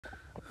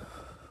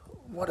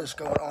What is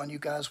going on, you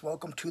guys?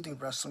 Welcome to the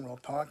Wrestling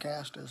World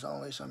Podcast. As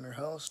always, I'm your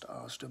host,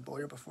 Austin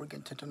Boyer. Before we get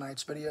into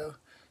tonight's video,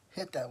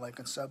 hit that like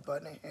and sub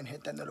button and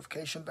hit that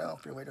notification bell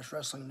for your latest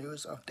wrestling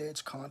news,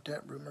 updates,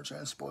 content, rumors,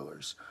 and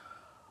spoilers.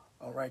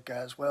 Alright,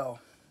 guys, well,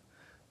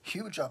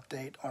 huge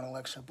update on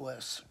Alexa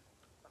Bliss.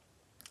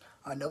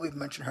 I know we've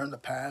mentioned her in the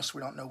past.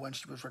 We don't know when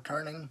she was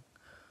returning.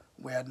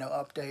 We had no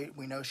update.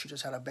 We know she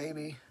just had a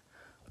baby.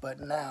 But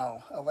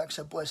now,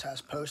 Alexa Bliss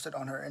has posted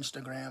on her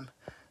Instagram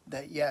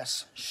that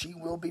yes, she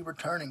will be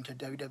returning to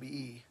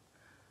WWE,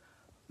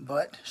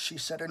 but she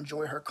said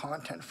enjoy her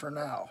content for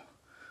now,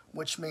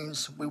 which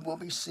means we will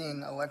be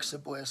seeing Alexa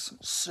Bliss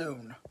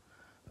soon.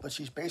 But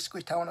she's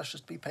basically telling us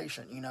just be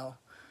patient,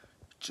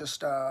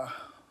 just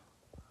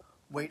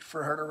wait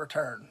for her to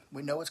return.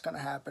 We know it's going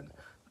to happen.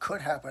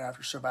 Could happen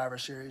after Survivor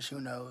Series, who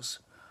knows.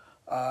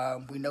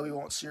 We know we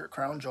won't see her at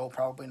Crown Jewel,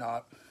 probably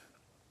not.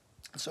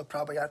 So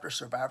probably after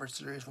Survivor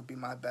Series would be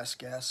my best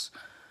guess,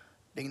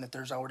 being that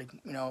there's already,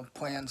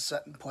 plans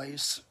set in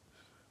place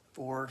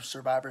for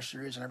Survivor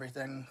Series and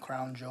everything,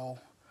 Crown Jewel.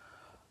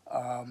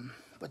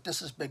 But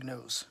this is big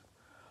news.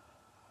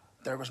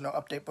 There was no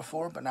update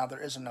before, but now there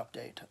is an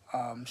update.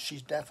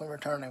 She's definitely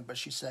returning, but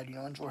she said,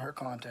 enjoy her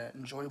content,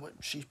 enjoy what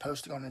she's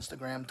posting on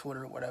Instagram,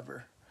 Twitter,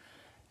 whatever,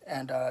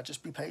 and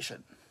just be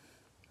patient.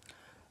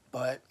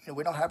 But,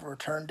 we don't have a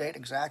return date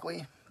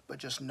exactly, but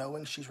just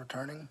knowing she's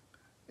returning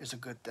is a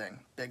good thing.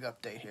 Big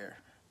update here.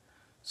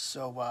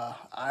 So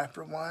I,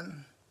 for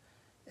one,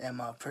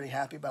 am pretty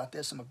happy about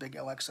this. I'm a big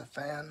Alexa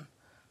fan.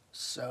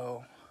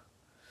 So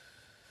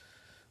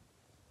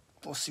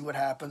we'll see what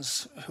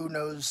happens. Who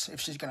knows if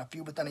she's going to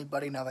feud with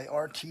anybody. Now, they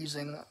are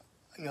teasing,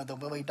 the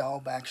Lily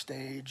doll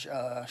backstage.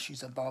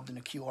 She's involved in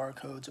the QR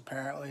codes,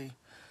 apparently.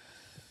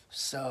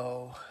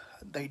 So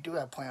they do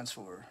have plans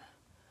for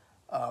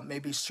her.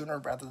 Maybe sooner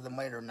rather than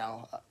later.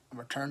 Now, a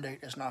return date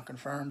is not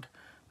confirmed,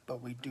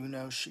 but we do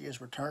know she is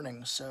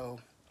returning.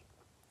 So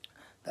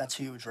that's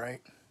huge,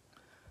 right?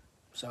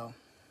 So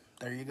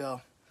there you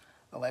go.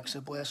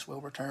 Alexa Bliss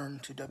will return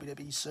to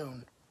WWE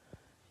soon.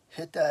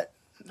 Hit that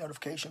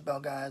notification bell,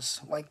 guys.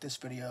 Like this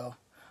video.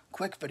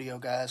 Quick video,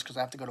 guys, because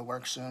I have to go to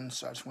work soon.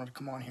 So I just wanted to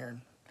come on here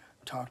and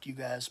talk to you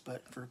guys,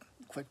 but for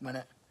a quick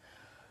minute.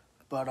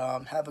 But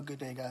have a good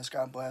day, guys.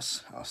 God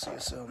bless. I'll see you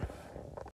soon.